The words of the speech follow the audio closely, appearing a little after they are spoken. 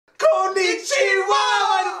Konnichiwa,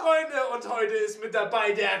 meine Freunde! Und heute ist mit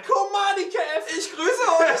dabei der Komani Käv. Ich grüße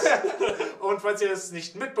euch! Und falls ihr es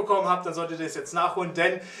nicht mitbekommen habt, dann solltet ihr es jetzt nachholen,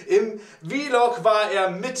 denn im Vlog war er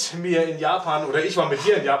mit mir in Japan, oder ich war mit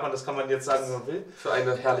dir in Japan, das kann man jetzt sagen, wie man will. Für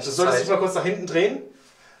eine herrliche Du solltest Zeit. dich mal kurz nach hinten drehen.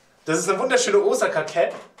 Das ist eine wunderschöne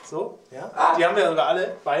Osaka-Cap. So, ja. Die haben wir sogar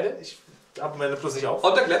alle, beide. Ich habe meine bloß nicht auf.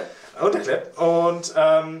 Unterklepp. Unterklepp. Und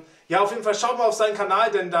ja, auf jeden Fall schaut mal auf seinen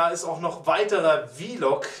Kanal, denn da ist auch noch weiterer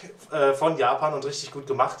Vlog von Japan und richtig gut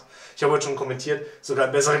gemacht. Ich habe heute schon kommentiert, sogar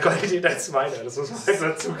bessere Qualität als meiner. Das muss man jetzt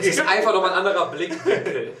dazugeben. Das ist einfach nochmal ein anderer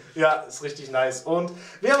Blickwinkel. Ja, ist richtig nice. Und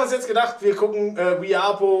wir haben uns jetzt gedacht, wir gucken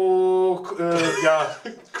Weeaboo, ja.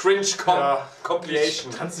 Cringe Ja,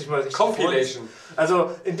 Compilation. Ich kann's nicht mal richtig Compilation.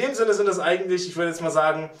 Also in dem Sinne sind das eigentlich, ich würde jetzt mal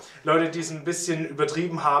sagen, Leute, die es ein bisschen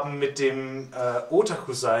übertrieben haben mit dem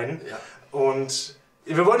Otakus sein. Ja. Und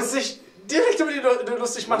wir wollen es nicht direkt über die Leute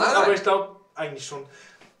lustig machen, Nein. aber ich glaube eigentlich schon.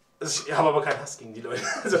 Ich habe aber keinen Hass gegen die Leute.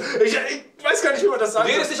 Also, ich weiß gar nicht, wie man das sagt.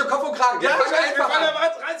 Du redest nicht um Kopf und Kragen. Ja, Wir fangen wir einfach fangen an. an.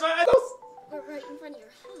 3, 2, 1, los! We're right in front of your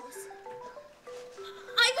house.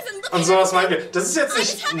 I wasn't looking Und sowas at meinen wir. Das ist jetzt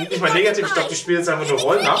nicht mal negativ, ich glaube, die spielen jetzt einfach nur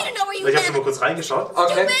Rollen nach. Weil ich habe nur kurz reingeschaut.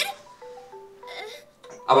 Okay.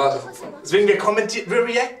 Aber Deswegen, wir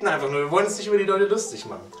reacten einfach nur. Wir wollen es nicht über die Leute lustig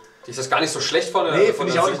machen. ist das gar nicht so schlecht von der, Nee, von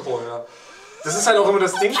finde der ich auch nicht. Synchro, ja. Das ist halt auch immer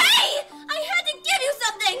das Ding. Hey! I had to give you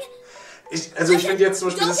something! Also ich finde jetzt zum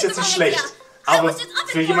Beispiel, das ist jetzt nicht schlecht. Aber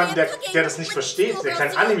für jemanden, der das nicht versteht, der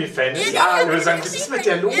kein Anime-Fan ist, Ja, ich würde sagen, was ist mit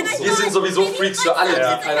der los? Wir sind sowieso Freaks für alle,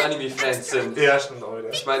 Ja. die keine Anime-Fans sind. Ja, stimmt, Leute.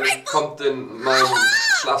 Ich meine, kommt in mein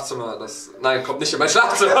Schlafzimmer. Nein, kommt nicht in mein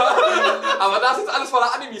Schlafzimmer. Aber da ist jetzt alles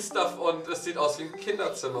voller Anime-Stuff und es sieht aus wie ein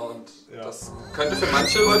Kinderzimmer. Und Ja. das könnte für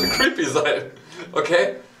manche Leute creepy sein.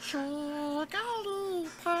 Okay?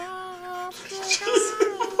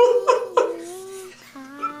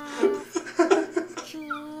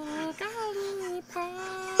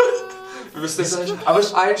 Wir müssen jetzt Aber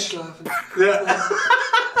einschlafen. ja.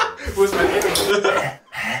 Wo ist mein Handy?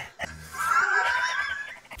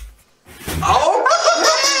 Au!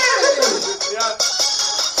 Ja.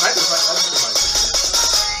 Nein, das war ernst gemeint.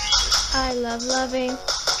 I love loving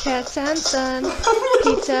cats and sun,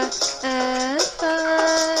 pizza and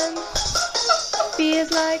fun.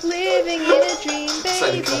 Feels like living in a dream, Das ist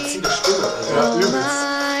eine baby. grazile Stimme. Alter. Ja, Oh übelst. my, I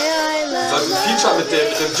Wir love sollten ein Feature mit dem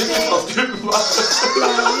Jingle-Typen machen.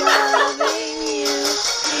 loving you.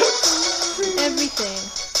 Everything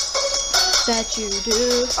that you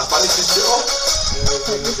do. Ach, war nicht richtig auch?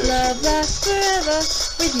 But this love lasts forever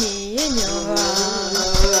with me in your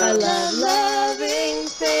arms. I love loving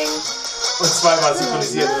things. Und zweimal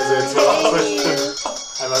synchronisiert, also jetzt war auch stimmt.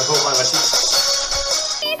 Einmal hoch, einmal tief.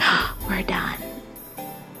 We're done.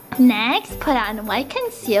 Next, put on white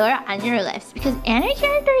concealer on your lips because anime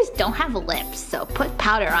characters don't have lips, so put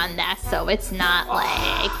powder on that so it's not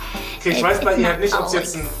like. Okay, ich weiß bei ihr halt nicht, ob es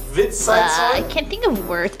jetzt ein Witz sein I soll can't think of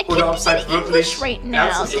words. I oder can't ob es halt think of wirklich English right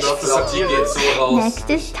ernst now. ist oder ob das glaube, die Satire geht ist. so raus. Next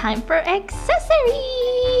is time for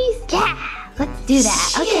accessories. Yeah, let's do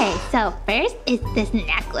that. Okay, so first is this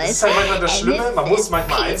necklace. Das ist halt manchmal das and Schlimme, this man muss is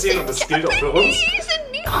manchmal einsehen und das gilt auch für uns.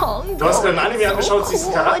 Du hast einen einen Anime angeschaut, siehst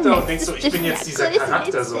einen Charakter und denkst so, ich bin jetzt dieser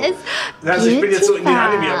Charakter so. Also ich bin jetzt so in den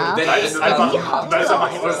Anime, aber du bleibst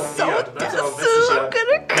einfach europäer, du bleibst einfach westlicher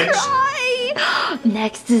Mensch.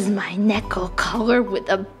 Next is my necklace collar with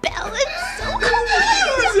a bell. It's so cool.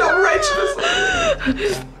 Das ist ja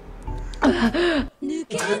Rachel.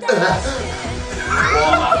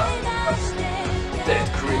 Dead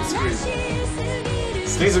Greenscreen.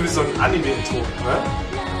 Das klingt so wie so ein Anime-Intro, ne?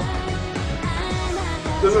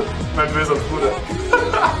 Das ist mein böser Bruder.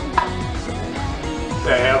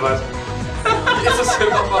 Der Herbert. Wie ist es denn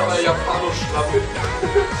nochmal bei Japano-Schlappe?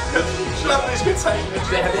 Schlapp nicht gezeichnet.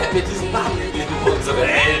 Wer hat mir diesen Namen gegeben? Unsere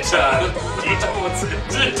Eltern. Die tot sind.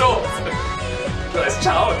 Die tot. Du heißt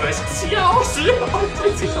Ciao, du heißt Xiao. Das sieht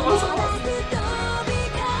doch was aus.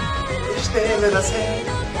 Ich nehme das her.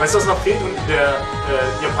 Weißt du, was noch fehlt? Und der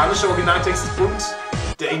japanische Originaltext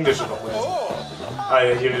und der englische noch mit. Ah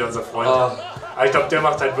ja, hier wieder unser Freund. Ah. Aber ich glaube, der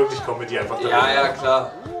macht halt wirklich Comedy einfach. Ja, ja,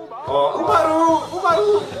 klar. Oh, Umaru,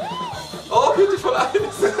 Umaru. Oh, Beautiful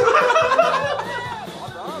Eyes.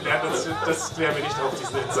 Ja, das klären wir nicht auf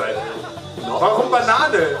diesen Insider. Noch? Warum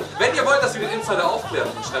Banane? Wenn ihr wollt, dass wir den Insider aufklären,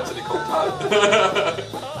 dann schreibt es in die Kommentare.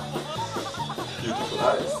 Beautiful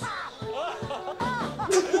Eyes.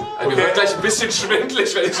 Also, mir wird gleich ein bisschen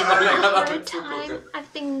schwindelig, wenn ich schon mal länger One damit time zugucke.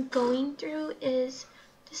 I've been going through is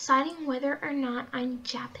deciding whether or not I'm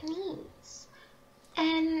Japanese.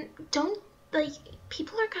 And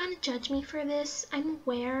people are gonna judge me for this. I'm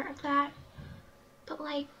aware of that. But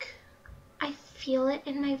I feel it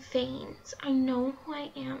in my veins. I know who I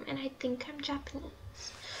am and I think I'm Japanese.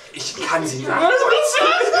 Ich kann sie nicht. Also,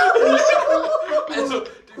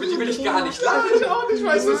 über die will ich gar nicht lachen. Ich auch nicht,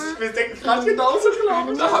 weiß es. Wir denken gerade genauso,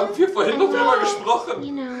 glaube ich. Da haben wir vorhin noch drüber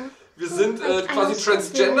gesprochen. Wir sind quasi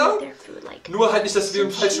Transgender, nur halt nicht, dass wir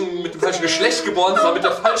mit dem falschen Geschlecht geboren sind, sondern mit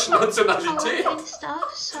der falschen Nationalität. Das ist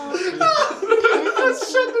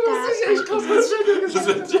schon lustig, echt krass, was schön Wir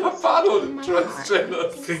sind Japano-Transgender.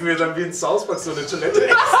 Kriegen wir dann wie in South Park so eine Toilette? Die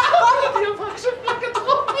japanische Flagge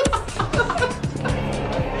drauf ist.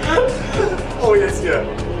 Oh, jetzt hier.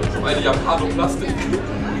 Meine Japano-Plastik.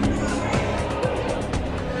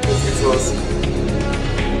 Jetzt geht's los.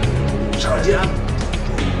 Schau dir an.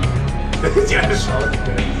 Ja, schau.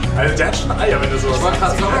 Also der hat schon Eier, wenn du sowas. Ich wollte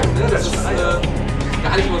gerade sagen, ne? Das ist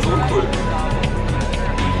gar nicht mal so uncool.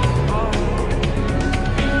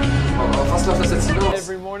 Aber was läuft das jetzt hinaus?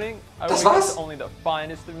 Das war's?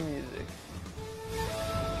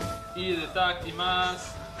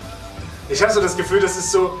 Ich habe so das Gefühl, das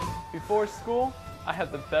ist so. Before school, I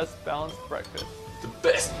had the best balanced breakfast. The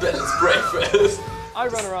best balanced breakfast. I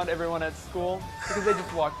run around everyone at school because they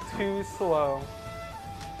just walk too slow.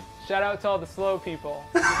 Shout out to all the slow people.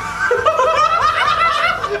 Yeah,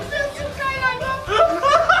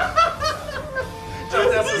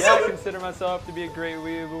 I consider myself to be a great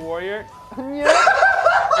Weeaboo warrior. Yeah,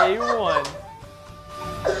 A1.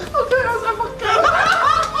 Okay, das ist einfach geil.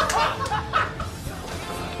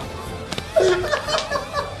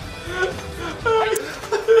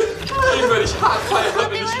 Den würde ich hart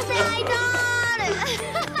feiern, wenn ich...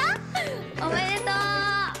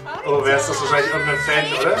 Oh, wer ist das? Wahrscheinlich irgendein Fan,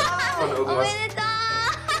 oder? Von irgendwas.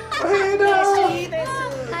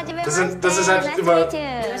 Das ist halt immer...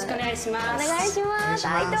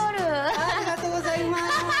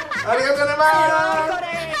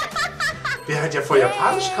 Wer halt ja voll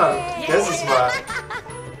Japanisch kann. Das ist mal...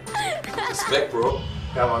 Respekt, Bro.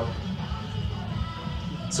 Ja, Mann.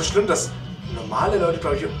 So schlimm, dass normale Leute,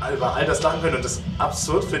 glaube ich, über all das lachen können und das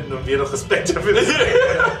absurd finden und wir doch Respekt dafür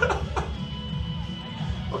haben.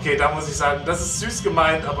 Okay, da muss ich sagen, das ist süß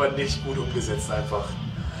gemeint, aber nicht gut umgesetzt einfach.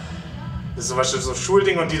 Das ist zum Beispiel so ein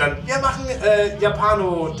Schulding und die dann, wir machen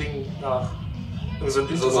Japano-Ding nach. So ein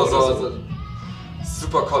Intro so.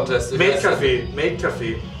 Super Contest. Maid-Café,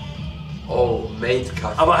 Maid-Café. Oh,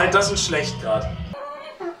 Maid-Café. Aber halt das ist schlecht gerade.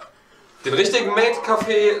 Den richtigen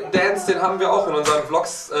Maid-Café-Dance, den haben wir auch in unseren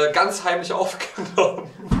Vlogs ganz heimlich aufgenommen.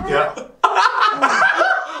 Ja.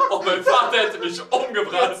 Oh, mein Vater hätte mich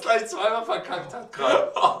umgebracht. Jetzt gleich zweimal verkackt hat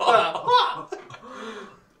gerade.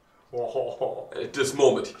 At this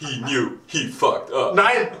moment, he knew, he fucked up.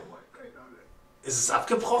 Nein! Ist es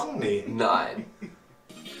abgebrochen? Nee. Nein.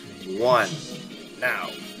 One. Now.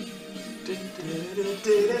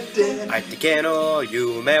 相手の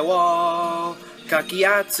夢をかき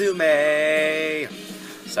集め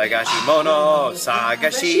探し物を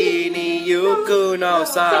探しに行くの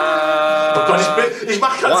さ Oh Gott, ich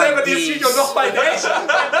mach grad selber dieses Video nochmal nicht.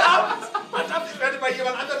 Verdammt, ich werde bei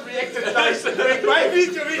jemand anderem reacten gleich. Wegen meinem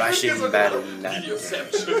Video, wie ich Rushing so battle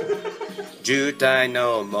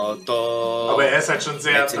Aber er ist halt schon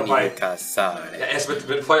sehr dabei. Ja, er ist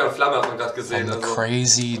mit Feuer und Flamme, hat man gerade gesehen. I'm Also.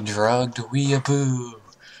 crazy, drugged Weeaboo.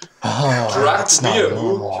 Oh, Drugged that's not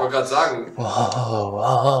Weeaboo? normal. Ich wollte gerade sagen.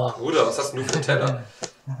 Bruder, was hast du für einen Teller?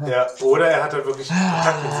 Ja, oder er hat halt wirklich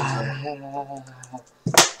Kontakt mit sich drin.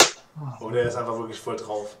 Oder er ist einfach wirklich voll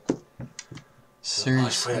drauf. Oh, ich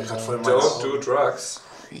Seriously, feier grad voll Don't do drugs.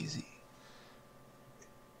 crazy.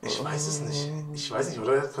 Ich weiß es nicht. Ich weiß nicht,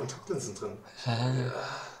 oder er hat Kontaktlinsen drin.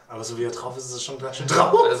 Aber so wie er drauf ist, ist es schon ganz schön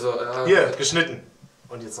drauf. Also, ja. Hier, geschnitten.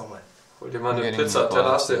 Und jetzt nochmal. Hol dir mal eine Pizza,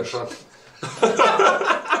 Teller hast du ja schon.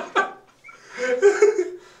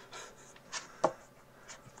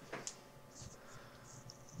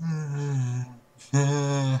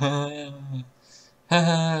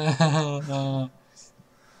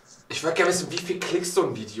 Ich würde gerne wissen, wie viel Klicks so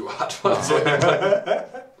ein Video hat von so jemandem.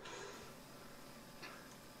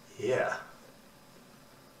 Yeah.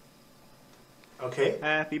 Okay.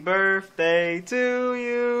 Happy birthday to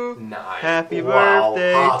you. Nein. Happy Wow,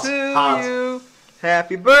 birthday hart, to hart. you.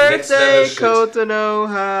 Happy Next birthday, level shit.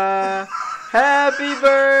 Kotonoha. Happy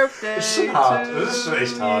birthday Ist schon hart, to das ist schon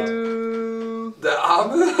echt hart. you. Der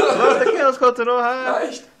Arme. Was der Kerl aus Kotonoha? Ja,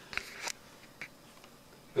 echt.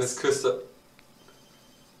 Das Küste.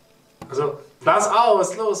 Also, blas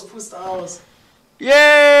aus, los, pust aus. Yay!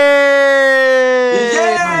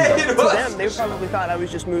 Yay! To them, they probably thought I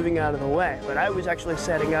was just moving out of the way, but I was actually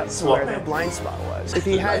setting up to where their blind spot was. If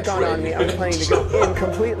he had gone on me, I was planning to go in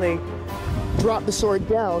completely, drop the sword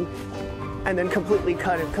down, and then completely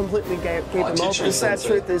cut it, completely gave them over. The sad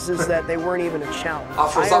truth is that they weren't even a challenge.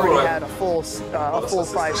 I already had a full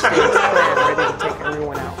 5-stage plan ready to take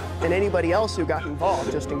everyone out. And anybody else who got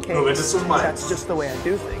involved, just in case. That's just the way I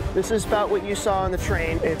do things. This is about what you saw on the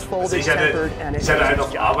train. It's folded, tempered, and it's my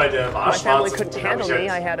family couldn't handle me.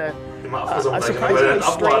 I had a surprisingly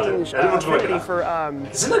strange affinity for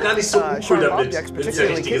sharp objects,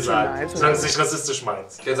 particularly kitchen knives. Solange du nicht rassistisch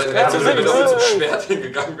meinst. Ich hätte seine Reaktion sehen, wenn du mit so einem Schwert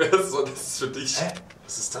hingegangen wärst, so, das ist für dich. Hä?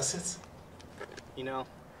 Was ist das jetzt? You know,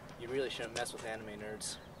 you really shouldn't mess with anime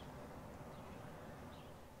nerds.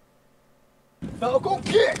 Falcon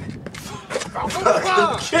kick!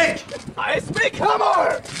 Falcon kick! Ice big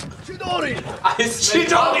hammer! Chidori! Ice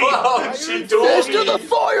Chidori! Fist of the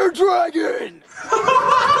fire dragon!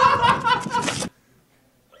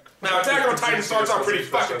 Now, Attack on Titan starts off pretty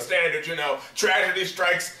fucking standard, you know. Tragedy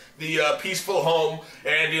strikes the peaceful home,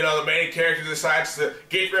 and, you know, the main character decides to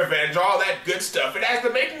get revenge, all that good stuff. It has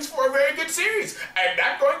the makings for a very good series. I'm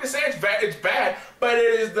not going to say it's bad, but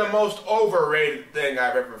it is the most overrated thing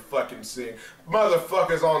I've ever fucking seen.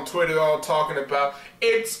 Motherfuckers on Twitter all talking about,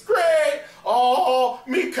 it's great, oh,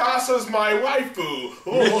 Mikasa's my waifu.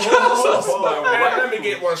 Mikasa's my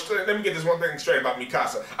waifu. Let me get this one thing straight about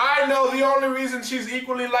Mikasa. I know the only reason she's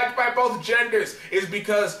equally liked by both genders is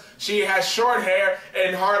because she has short hair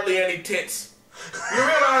and hardly any tits. You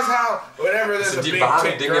realize how whenever there's a big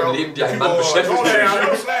tit girl,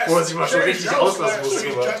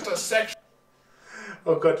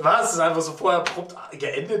 oh Gott, was? Das ist einfach so vorher abrupt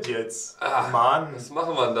geendet jetzt. Mann. Was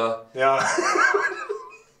machen wir denn da? Ja.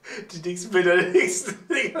 Die nächsten Bilder, die nächsten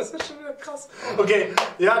Dinge, das ist schon wieder krass. Okay,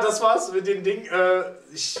 ja, das war's mit den Dingen.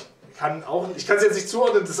 Ich kann es jetzt nicht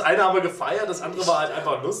zuordnen. Das eine haben wir gefeiert, das andere war halt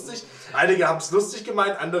einfach lustig. Einige haben es lustig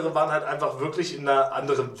gemeint, andere waren halt einfach wirklich in einer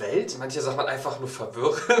anderen Welt. Manche sagt man einfach nur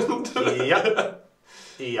verwirrend. Ja.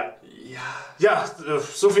 Ja. Ja,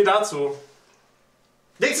 so viel dazu.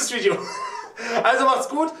 Nächstes Video. Also macht's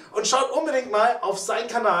gut und schaut unbedingt mal auf seinen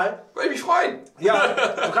Kanal. Würde mich freuen. Ja,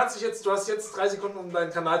 du hast jetzt 3 Sekunden, um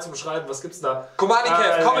deinen Kanal zu beschreiben. Was gibt's da? Komani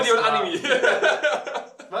Käv, Comedy und Anime.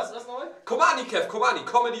 Was nochmal? Komani Käv,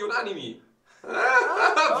 Comedy und Anime.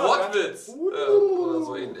 Wortwitz. Oder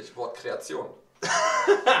so ähnlich. Wortkreation.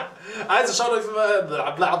 Also schaut euch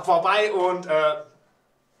vorbei und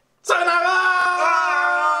Sayonara!